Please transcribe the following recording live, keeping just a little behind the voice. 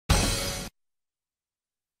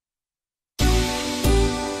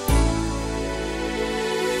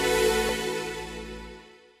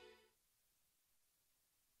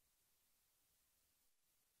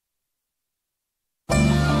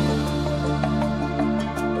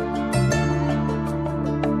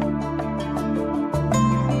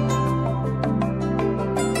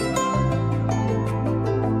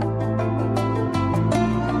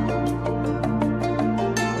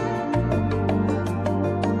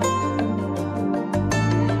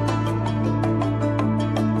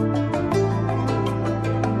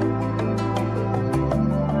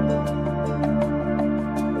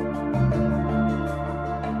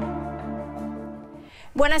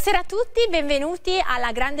Buonasera a tutti, benvenuti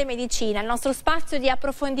alla Grande Medicina, il nostro spazio di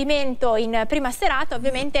approfondimento in prima serata,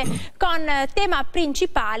 ovviamente con tema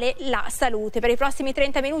principale la salute. Per i prossimi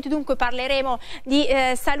 30 minuti dunque parleremo di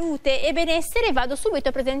salute e benessere. Vado subito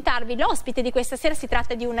a presentarvi l'ospite di questa sera, si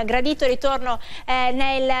tratta di un gradito ritorno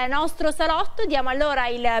nel nostro salotto. Diamo allora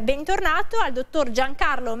il bentornato al dottor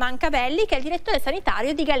Giancarlo Mancabelli, che è il direttore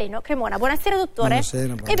sanitario di Galeno, Cremona. Buonasera dottore.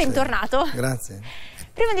 Buonasera. E bentornato. Grazie.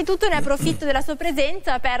 Prima di tutto ne approfitto della sua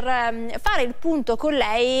presenza per fare il punto con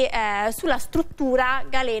lei sulla struttura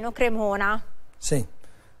Galeno-Cremona. Sì,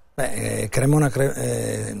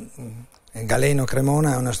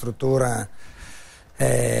 Galeno-Cremona è una struttura,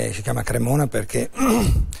 si chiama Cremona perché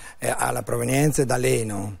ha la provenienza da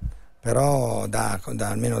Leno, però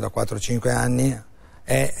almeno da 4-5 anni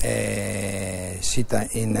è sita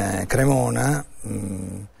in Cremona,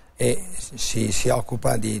 e si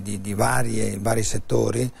occupa di vari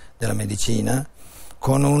settori della medicina,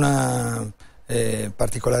 con una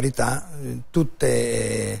particolarità: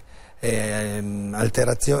 tutte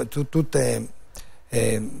alterazioni,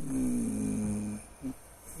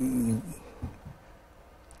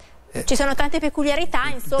 ci sono tante peculiarità,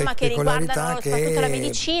 insomma, che riguardano soprattutto la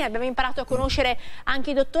medicina. Abbiamo imparato a conoscere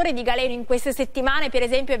anche i dottori di Galeno in queste settimane. Per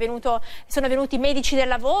esempio sono venuti medici del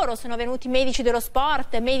lavoro, sono venuti medici dello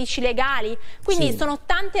sport, medici legali. Quindi sì, sono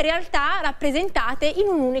tante realtà rappresentate in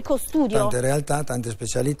un unico studio. Tante realtà, tante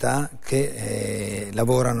specialità che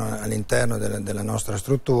lavorano all'interno della nostra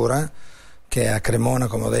struttura, che è a Cremona,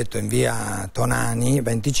 come ho detto, in via Tonani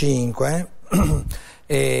 25.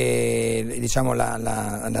 E diciamo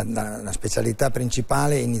la specialità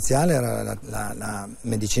principale iniziale era la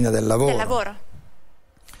medicina del lavoro.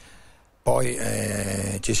 Poi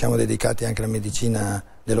ci siamo dedicati anche alla medicina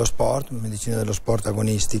dello sport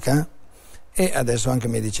agonistica, e adesso anche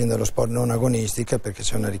medicina dello sport non agonistica, perché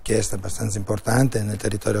c'è una richiesta abbastanza importante nel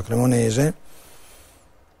territorio cremonese.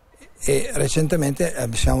 E recentemente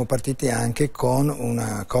siamo partiti anche con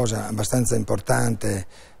una cosa abbastanza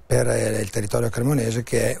importante per il territorio cremonese,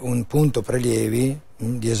 che è un punto prelievi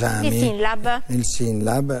di esami, il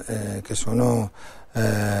SYNLAB, che sono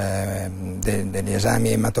degli esami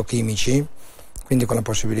ematochimici, quindi con la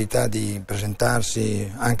possibilità di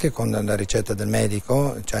presentarsi anche con la ricetta del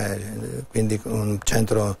medico, cioè quindi un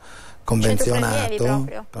centro convenzionato,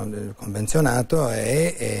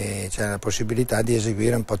 e c'è la possibilità di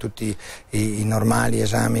eseguire un po' tutti i normali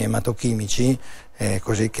esami ematochimici,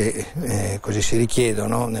 così si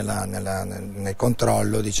richiedono nel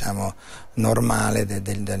controllo, diciamo, normale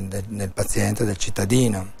del paziente, del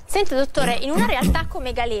cittadino. Senta dottore, in una realtà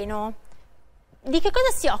come Galeno, di che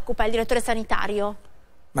cosa si occupa il direttore sanitario?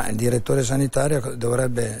 Ma il direttore sanitario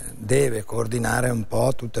deve coordinare un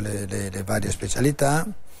po' tutte le varie specialità,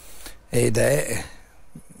 ed è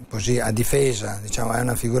così a difesa, diciamo, è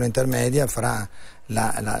una figura intermedia fra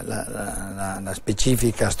la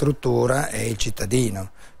specifica struttura e il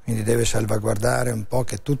cittadino, quindi deve salvaguardare un po'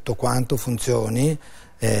 che tutto quanto funzioni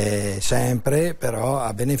sempre, però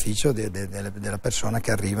a beneficio della persona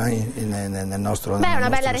che arriva nel nostro Beh, è una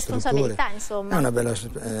bella strutture. Responsabilità, insomma. È una bella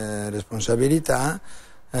responsabilità.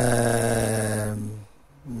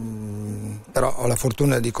 Però ho la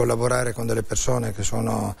fortuna di collaborare con delle persone che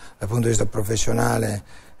sono, dal punto di vista professionale,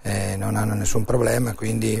 non hanno nessun problema,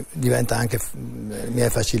 quindi diventa anche, mi è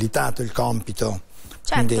facilitato il compito.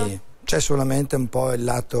 Certo. Quindi c'è solamente un po' il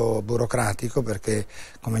lato burocratico, perché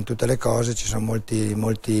come in tutte le cose ci sono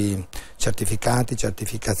molti certificati,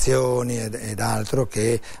 certificazioni ed altro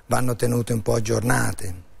che vanno tenute un po'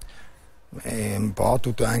 aggiornate. E un po'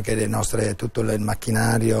 tutto il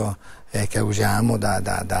macchinario che usiamo,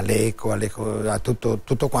 dall'eco a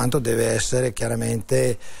tutto quanto deve essere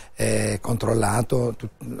chiaramente controllato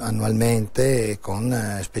annualmente,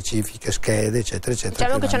 con specifiche schede, eccetera eccetera.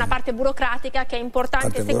 Diciamo che c'è una parte burocratica che è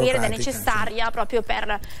importante seguire ed è necessaria, sì, proprio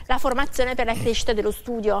per la formazione e per la crescita dello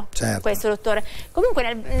studio. Certo. Questo, dottore.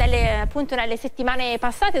 Comunque nelle settimane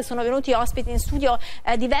passate sono venuti ospiti in studio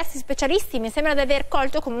diversi specialisti. Mi sembra di aver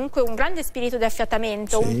colto comunque un grande spirito di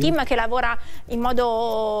affiatamento, sì, un team che lavora in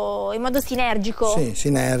modo sinergico. Sì,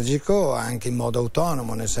 sinergico, anche in modo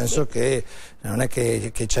autonomo, nel senso, sì, che non è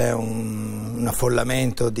che c'è un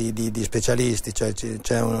affollamento di specialisti, cioè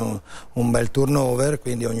c'è un bel turnover,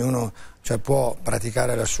 quindi ognuno, cioè, può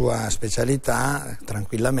praticare la sua specialità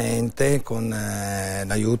tranquillamente, con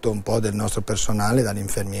l'aiuto un po' del nostro personale,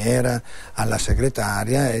 dall'infermiera alla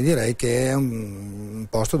segretaria, e direi che è un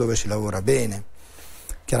posto dove si lavora bene.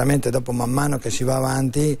 Chiaramente dopo, man mano che si va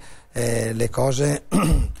avanti, le cose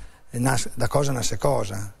da cosa nasce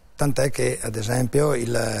cosa, tant'è che ad esempio il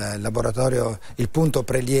laboratorio, il punto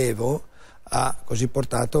prelievo, ha così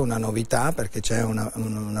portato una novità, perché c'è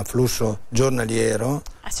un afflusso giornaliero,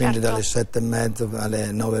 quindi certo. dalle 7:30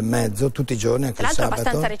 alle 9:30 tutti i giorni, anche il sabato. Tra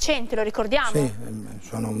l'altro abbastanza recente, lo ricordiamo? Sì,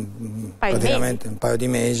 sono praticamente un paio di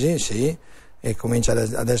mesi, sì, e comincia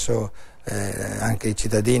adesso anche i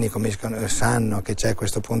cittadini sanno che c'è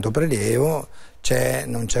questo punto prelievo,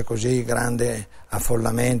 non c'è così grande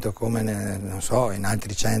affollamento come non so, in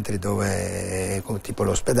altri centri dove tipo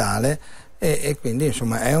l'ospedale, e quindi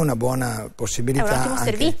insomma è una buona possibilità, è un ottimo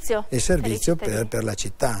anche servizio per la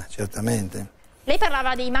città, certamente. Lei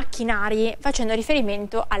parlava dei macchinari facendo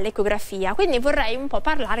riferimento all'ecografia, quindi vorrei un po'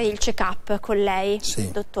 parlare del check-up con lei,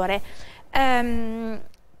 sì. Dottore.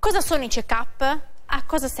 Cosa sono i check-up? A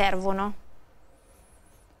cosa servono?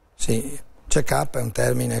 Sì, check-up è un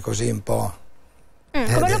termine così un po'...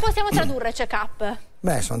 Come lo possiamo tradurre, check-up?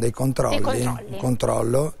 Beh, sono dei controlli.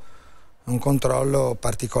 Un controllo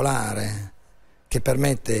particolare che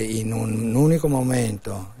permette in un unico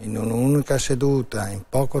momento, in un'unica seduta, in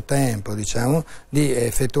poco tempo, diciamo, di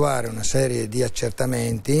effettuare una serie di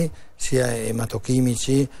accertamenti, sia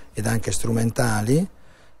ematochimici ed anche strumentali,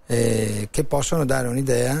 che possono dare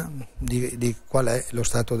un'idea di qual è lo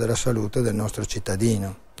stato della salute del nostro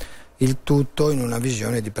cittadino. Il tutto in una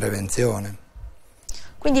visione di prevenzione.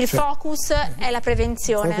 Quindi il focus è la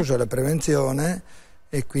prevenzione. Il focus è la prevenzione,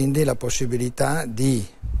 e quindi la possibilità di,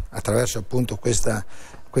 attraverso appunto questa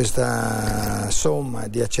somma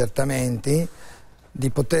di accertamenti, di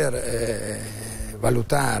poter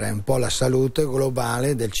valutare un po' la salute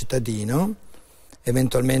globale del cittadino,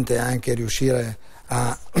 eventualmente anche riuscire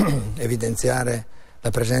a evidenziare la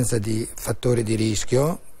presenza di fattori di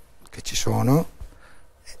rischio che ci sono,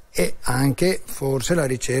 e anche forse la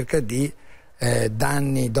ricerca di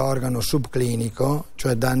danni d'organo subclinico,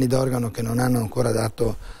 cioè danni d'organo che non hanno ancora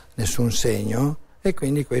dato nessun segno, e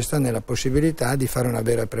quindi questa nella possibilità di fare una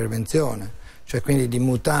vera prevenzione, cioè quindi di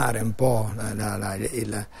mutare un po'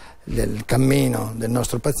 il cammino del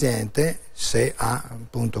nostro paziente, se ha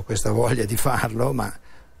appunto questa voglia di farlo. Ma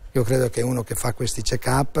io credo che uno che fa questi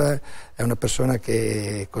check-up è una persona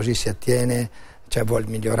che così si attiene, cioè vuole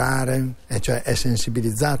migliorare, cioè è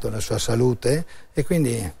sensibilizzato alla sua salute, e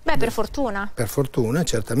quindi... Beh, per fortuna. Per fortuna,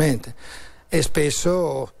 certamente. E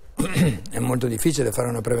spesso è molto difficile fare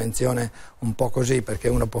una prevenzione un po' così, perché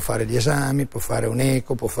uno può fare gli esami, può fare un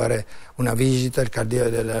eco, può fare una visita,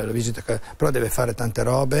 però deve fare tante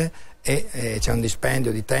robe, e c'è un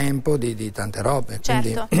dispendio di tempo, di tante robe.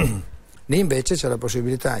 Certo. Quindi, lì invece c'è la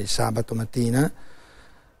possibilità, il sabato mattina,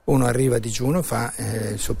 uno arriva a digiuno, fa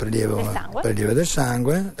il suo prelievo del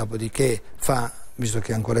sangue, dopodiché fa, visto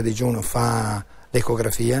che è ancora a digiuno, fa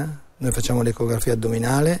l'ecografia. Noi facciamo l'ecografia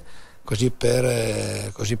addominale, così per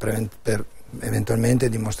eventualmente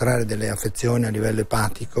dimostrare delle affezioni a livello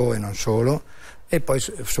epatico e non solo, e poi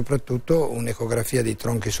soprattutto un'ecografia dei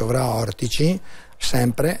tronchi sovraortici,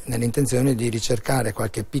 sempre nell'intenzione di ricercare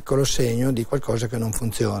qualche piccolo segno di qualcosa che non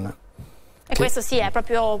funziona. E questo sì, è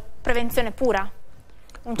proprio prevenzione pura.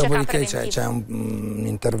 Dopodiché c'è un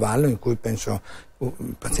intervallo in cui penso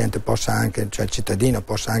il paziente possa anche, cioè il cittadino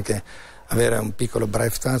possa anche avere un piccolo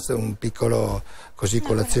breakfast, un piccolo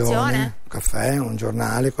colazione, un caffè, un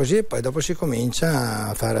giornale, così, e poi dopo si comincia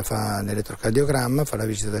a fare l'elettrocardiogramma, fa la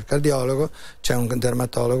visita del cardiologo, c'è un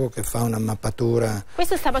dermatologo che fa una mappatura.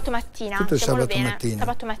 Questo è sabato mattina? Tutto il sabato mattina.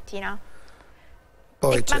 Sabato mattina.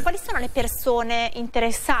 Ma quali sono le persone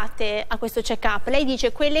interessate a questo check-up? Lei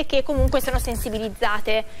dice quelle che comunque sono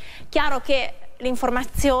sensibilizzate. Chiaro che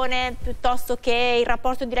l'informazione piuttosto che il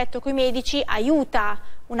rapporto diretto con i medici aiuta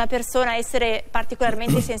una persona a essere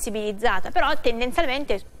particolarmente sensibilizzata, però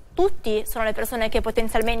tendenzialmente tutti sono le persone che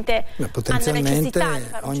potenzialmente hanno necessità di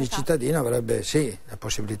fare un ogni check-up. cittadino avrebbe la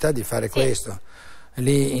possibilità di fare questo.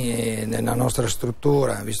 Lì nella nostra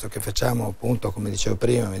struttura, visto che facciamo appunto, come dicevo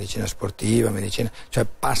prima, medicina sportiva, cioè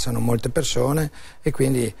passano molte persone, e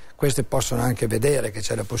quindi queste possono anche vedere che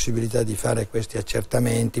c'è la possibilità di fare questi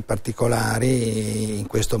accertamenti particolari in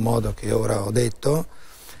questo modo che ora ho detto,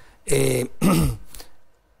 e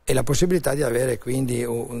la possibilità di avere quindi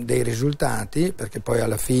dei risultati, perché poi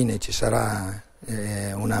alla fine ci sarà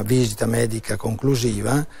una visita medica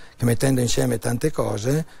conclusiva che, mettendo insieme tante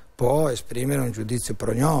cose, può esprimere un giudizio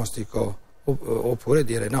prognostico, oppure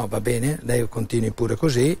dire no, va bene, lei continui pure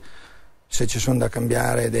così. Se ci sono da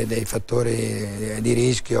cambiare dei fattori di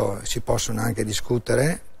rischio si possono anche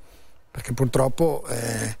discutere, perché purtroppo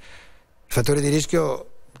i fattori di rischio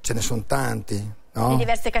ce ne sono tanti. No? Di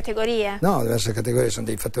diverse categorie? No, diverse categorie, sono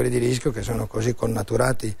dei fattori di rischio che sono così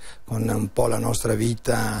connaturati con un po' la nostra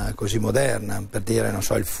vita così moderna, per dire, non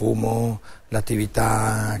so, il fumo,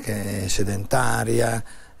 l'attività che è sedentaria,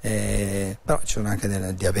 Però ci sono anche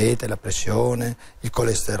del diabete, la pressione, il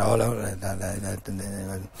colesterolo,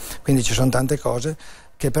 quindi ci sono tante cose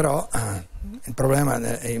che però il problema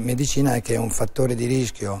in medicina è che è un fattore di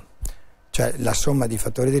rischio, cioè la somma di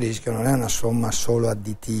fattori di rischio non è una somma solo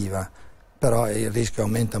additiva, però il rischio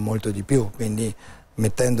aumenta molto di più, quindi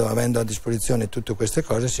avendo a disposizione tutte queste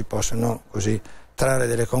cose si possono così trarre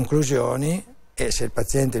delle conclusioni, e se il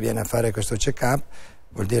paziente viene a fare questo check-up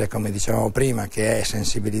vuol dire, come dicevamo prima, che è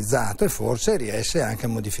sensibilizzato e forse riesce anche a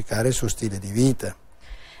modificare il suo stile di vita.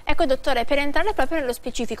 Ecco dottore, per entrare proprio nello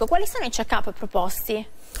specifico, quali sono i check-up proposti,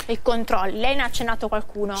 i controlli? Lei ne ha accennato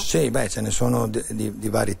qualcuno? Sì, ce ne sono di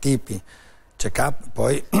vari tipi. Check-up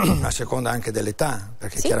poi a seconda anche dell'età,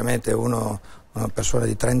 perché sì, chiaramente una persona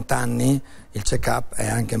di 30 anni il check-up è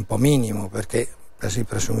anche un po' minimo, perché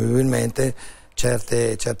presumibilmente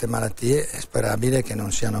certe malattie è sperabile che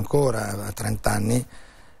non siano ancora a 30 anni.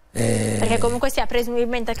 Perché comunque si ha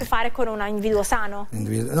presumibilmente a che fare con un individuo sano.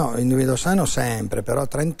 No, individuo sano sempre, però a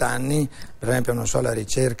 30 anni, per esempio, non so, la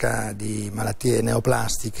ricerca di malattie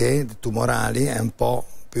neoplastiche, tumorali, è un po'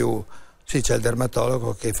 più... Sì, c'è il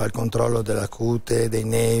dermatologo che fa il controllo della cute, dei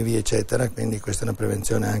nevi, eccetera, quindi questa è una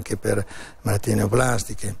prevenzione anche per malattie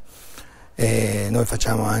neoplastiche. E noi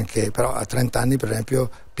facciamo anche, però a 30 anni per esempio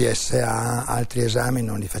PSA, altri esami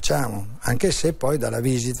non li facciamo, anche se poi dalla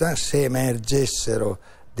visita, se emergessero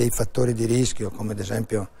dei fattori di rischio, come ad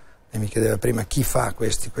esempio, lei mi chiedeva prima, chi fa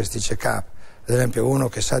questi check-up, ad esempio uno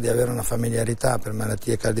che sa di avere una familiarità per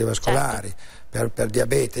malattie cardiovascolari, certo, per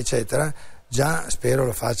diabete, eccetera, già spero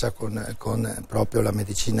lo faccia con proprio la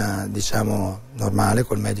medicina, diciamo, normale,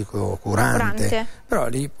 col medico curante. Però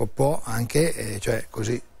lì può anche, cioè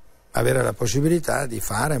così, avere la possibilità di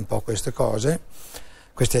fare un po' queste cose,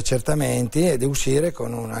 questi accertamenti, ed uscire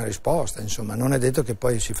con una risposta. Insomma, non è detto che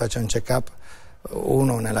poi si faccia un check-up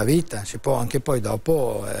uno nella vita, si può anche poi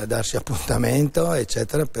dopo darsi appuntamento,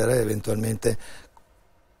 eccetera, per eventualmente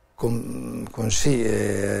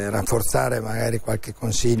rafforzare magari qualche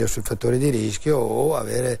consiglio sui fattori di rischio o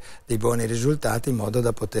avere dei buoni risultati in modo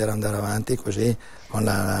da poter andare avanti così con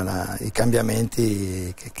i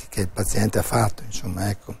cambiamenti che il paziente ha fatto, insomma,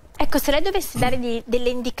 ecco. Ecco, se lei dovesse dare delle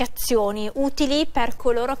indicazioni utili per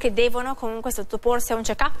coloro che devono comunque sottoporsi a un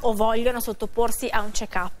check-up o vogliono sottoporsi a un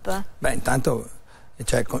check-up? Beh, intanto,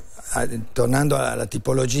 tornando alla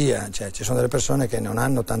tipologia, ci sono delle persone che non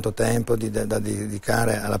hanno tanto tempo da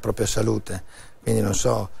dedicare alla propria salute, quindi non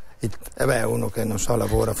so, uno che non so,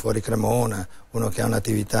 lavora fuori Cremona, uno che ha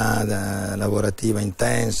un'attività lavorativa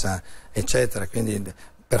intensa, eccetera, quindi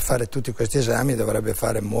per fare tutti questi esami dovrebbe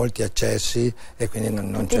fare molti accessi e quindi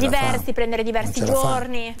non ce la fa. Prendere diversi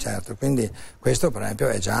giorni. Certo, quindi questo per esempio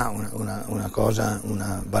è già una cosa,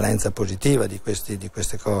 una valenza positiva di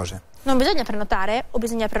queste cose. Non bisogna prenotare o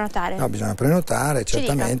bisogna prenotare? No, bisogna prenotare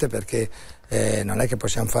certamente, perché non è che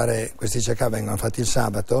possiamo fare, questi check-up vengono fatti il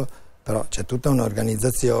sabato, però c'è tutta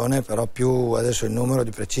un'organizzazione, però più adesso il numero di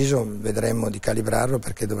preciso vedremo di calibrarlo,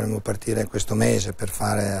 perché dovremmo partire questo mese per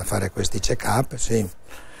fare questi check-up, sì.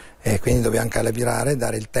 E quindi dobbiamo calibrare,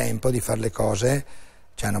 dare il tempo di fare le cose,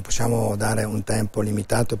 cioè non possiamo dare un tempo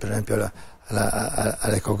limitato, per esempio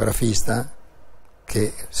all'ecografista,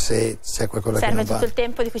 che se c'è qualcosa che non va, serve tutto il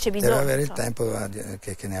tempo di cui c'è bisogno, deve avere il tempo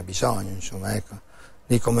che ne ha bisogno, insomma, ecco.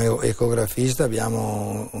 Lì come ecografista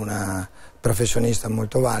abbiamo una professionista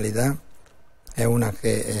molto valida, è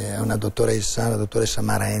una dottoressa, la dottoressa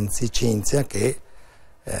Marenzi Cinzia, che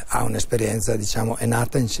ha un'esperienza, diciamo, è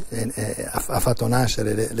nata, ha fatto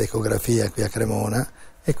nascere l'ecografia qui a Cremona,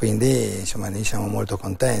 e quindi insomma lì siamo molto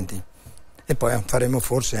contenti. E poi faremo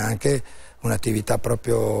forse anche un'attività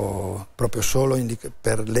proprio solo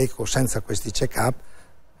per l'eco, senza questi check-up,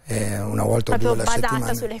 una volta o due alla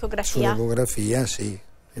settimana, sull'ecografia, sì,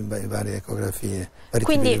 varie ecografie.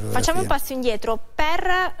 Quindi facciamo un passo indietro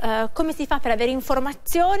per come si fa per avere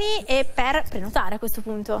informazioni e per prenotare a questo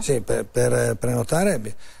punto? Sì, per prenotare,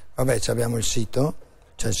 vabbè, abbiamo il sito,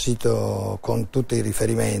 c'è il sito con tutti i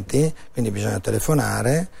riferimenti, quindi bisogna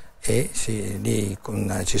telefonare e lì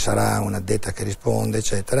ci sarà un'addetta che risponde,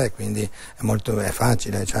 eccetera, e quindi è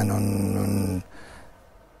facile, cioè non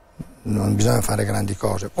bisogna fare grandi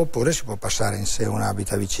cose. Oppure si può passare, se uno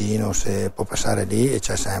abita vicino, se può passare lì, e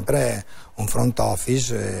c'è sempre un front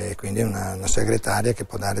office e quindi una segretaria che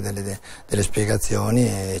può dare delle spiegazioni,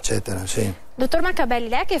 eccetera, sì. Dottor Mancabelli,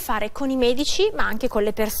 lei ha a che fare con i medici ma anche con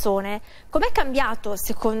le persone. Com'è cambiato,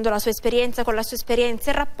 secondo la sua esperienza, con la sua esperienza,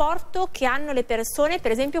 il rapporto che hanno le persone, per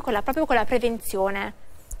esempio, proprio con la prevenzione?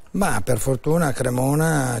 Ma per fortuna a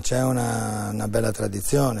Cremona c'è una bella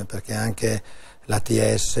tradizione, perché anche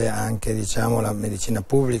l'ATS, anche, diciamo, la medicina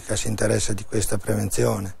pubblica si interessa di questa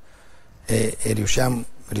prevenzione, e riusciamo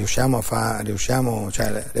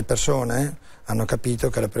cioè le persone hanno capito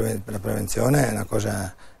che la prevenzione è una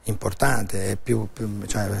cosa importante,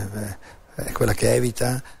 cioè, è quella che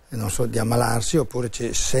evita non solo di ammalarsi, oppure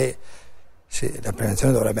se la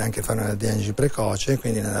prevenzione dovrebbe anche fare una diagnosi precoce,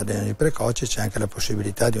 quindi nella diagnosi precoce c'è anche la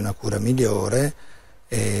possibilità di una cura migliore.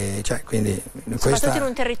 Quindi soprattutto in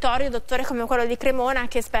un territorio, dottore, come quello di Cremona,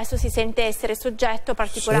 che spesso si sente essere soggetto a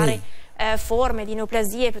particolari forme di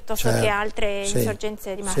neoplasie piuttosto che altre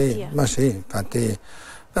insorgenze di malattie. Ma sì, infatti,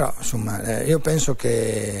 però insomma io penso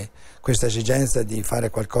che questa esigenza di fare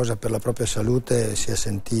qualcosa per la propria salute sia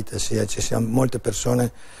sentita, ci siano molte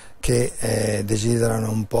persone che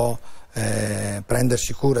desiderano un po'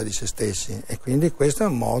 prendersi cura di se stessi, e quindi questo è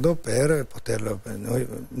un modo per poterlo, noi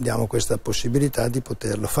diamo questa possibilità di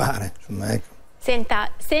poterlo fare, insomma, ecco.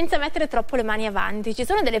 Senta, senza mettere troppo le mani avanti, ci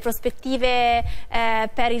sono delle prospettive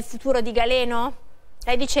per il futuro di Galeno?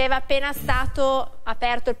 Lei diceva appena stato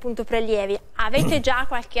aperto il punto prelievi. Avete già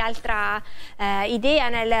qualche altra idea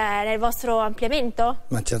nel vostro ampliamento?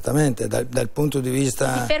 Ma certamente, dal punto di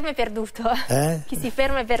vista... Chi si ferma è perduto. Chi si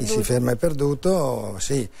ferma è perduto. Chi si ferma è perduto,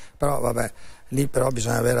 sì. Però vabbè, lì però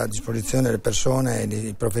bisogna avere a disposizione le persone,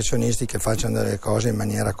 i professionisti che facciano delle cose in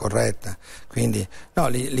maniera corretta. Quindi no,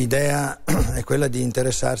 l'idea è quella di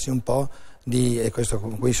interessarsi un po', e questo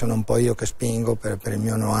qui sono un po' io che spingo per il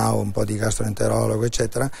mio know-how, un po' di gastroenterologo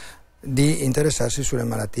eccetera, di interessarsi sulle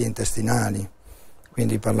malattie intestinali,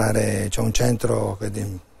 quindi c'è un centro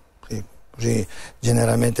che così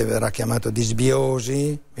generalmente verrà chiamato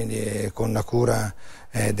disbiosi, quindi con la cura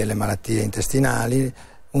delle malattie intestinali,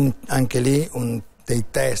 anche lì dei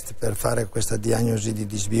test per fare questa diagnosi di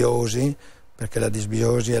disbiosi, perché la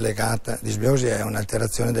disbiosi è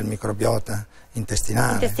un'alterazione del microbiota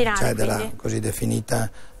intestinale, cioè della così definita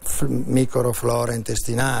microflora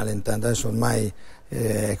intestinale. Adesso ormai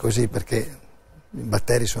è così, perché i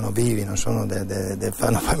batteri sono vivi, non sono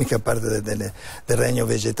fanno mica parte del regno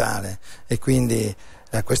vegetale, e quindi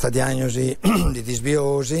questa diagnosi di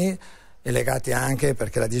disbiosi è legata anche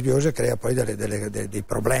perché la disbiosi crea poi dei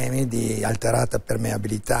problemi di alterata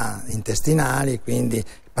permeabilità intestinali, quindi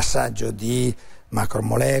passaggio di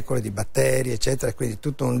macromolecole, di batteri eccetera, quindi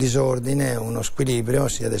tutto un disordine, uno squilibrio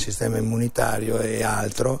sia del sistema immunitario e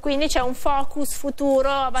altro. Quindi c'è un focus futuro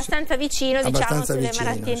abbastanza vicino, diciamo, sulle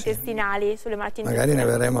malattie intestinali, Magari ne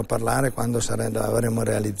verremo a parlare quando l'avremo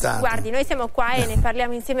realizzato. Guardi, noi siamo qua e ne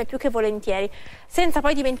parliamo insieme più che volentieri, senza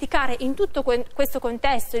poi dimenticare in tutto questo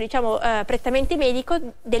contesto, diciamo, prettamente medico,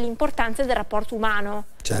 dell'importanza del rapporto umano.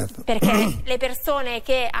 Certo. Perché le persone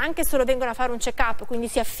che anche solo vengono a fare un check-up, quindi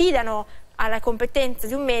si affidano alla competenza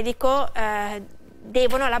di un medico,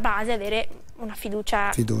 devono alla base avere una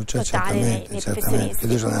fiducia totale nei professionisti.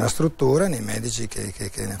 Fiducia nella struttura e nei medici che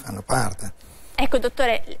ne fanno parte. Ecco,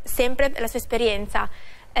 dottore, sempre la sua esperienza,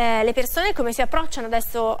 le persone come si approcciano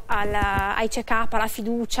adesso ai check-up, alla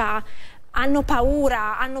fiducia? Hanno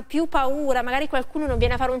paura, hanno più paura, magari qualcuno non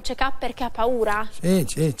viene a fare un check-up perché ha paura?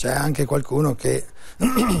 Sì, c'è anche qualcuno che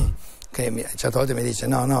certe volte mi dice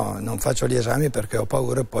no, non faccio gli esami perché ho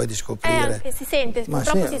paura poi di scoprire. Si sente,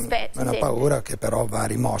 purtroppo si è una paura che però va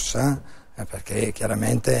rimossa, perché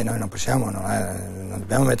chiaramente noi non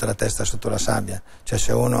dobbiamo mettere la testa sotto la sabbia, cioè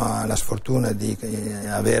se uno ha la sfortuna di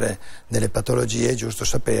avere delle patologie è giusto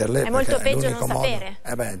saperle. È molto peggio non sapere.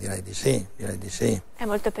 Direi di sì. È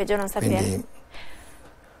molto peggio non sapere.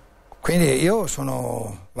 Quindi io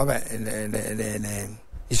sono,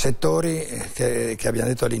 i settori che abbiamo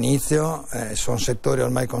detto all'inizio sono settori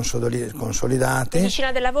ormai consolidati.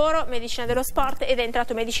 Medicina del lavoro, medicina dello sport, ed è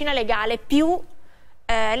entrato medicina legale più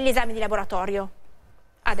gli esami di laboratorio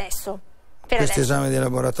adesso. Questi esami di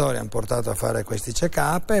laboratorio hanno portato a fare questi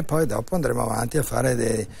check-up, e poi dopo andremo avanti a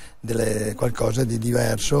fare qualcosa di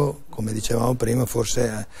diverso, come dicevamo prima,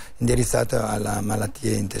 forse indirizzato alle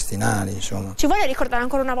malattie intestinali, insomma. Ci vuole ricordare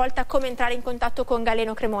ancora una volta come entrare in contatto con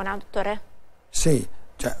Galeno Cremona, dottore? Sì,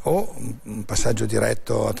 o un passaggio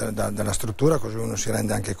diretto dalla struttura, così uno si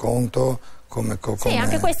rende anche conto sì,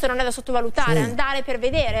 anche questo non è da sottovalutare, andare per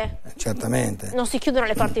vedere. Certamente. Non si chiudono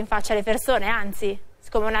le porte in faccia alle persone, anzi,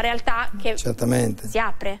 come una realtà che si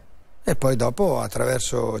apre. E poi dopo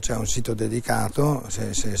c'è un sito dedicato,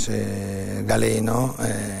 Galeno,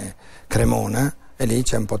 Cremona, e lì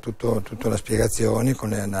c'è un po' tutta la spiegazione con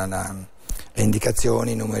le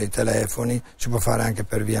indicazioni, i numeri di telefoni, si può fare anche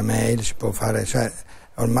per via mail, si può fare, cioè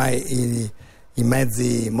ormai i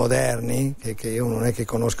mezzi moderni, che io non è che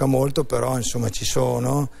conosca molto, però insomma ci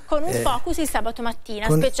sono. Con un focus il sabato mattina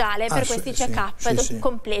speciale per questi check-up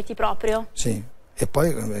completi proprio. Sì, e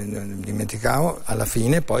poi dimenticavo, alla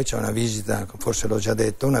fine poi c'è una visita, forse l'ho già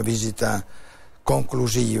detto, una visita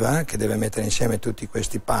conclusiva che deve mettere insieme tutti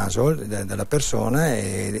questi puzzle della persona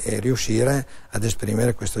e riuscire ad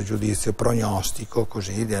esprimere questo giudizio prognostico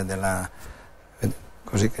così,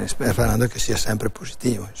 sperando che sia sempre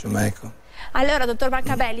positivo, insomma, ecco. Allora, dottor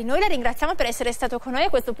Mancabelli, noi la ringraziamo per essere stato con noi. A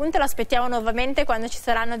questo punto lo aspettiamo nuovamente quando ci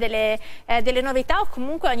saranno delle novità, o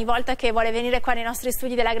comunque ogni volta che vuole venire qua nei nostri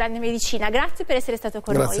studi della Grande Medicina. Grazie per essere stato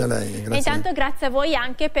con noi. Grazie a lei. Grazie. E intanto grazie a voi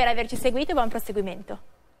anche per averci seguito e buon proseguimento.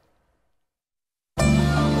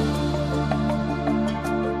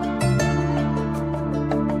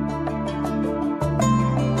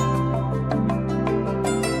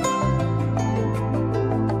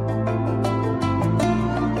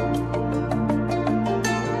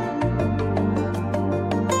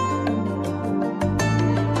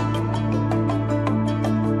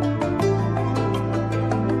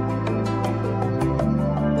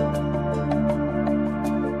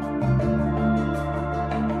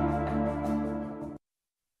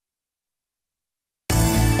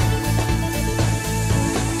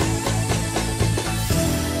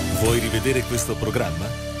 Vuoi rivedere questo programma?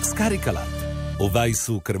 Scarica l'app o vai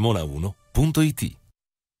su cremona1.it.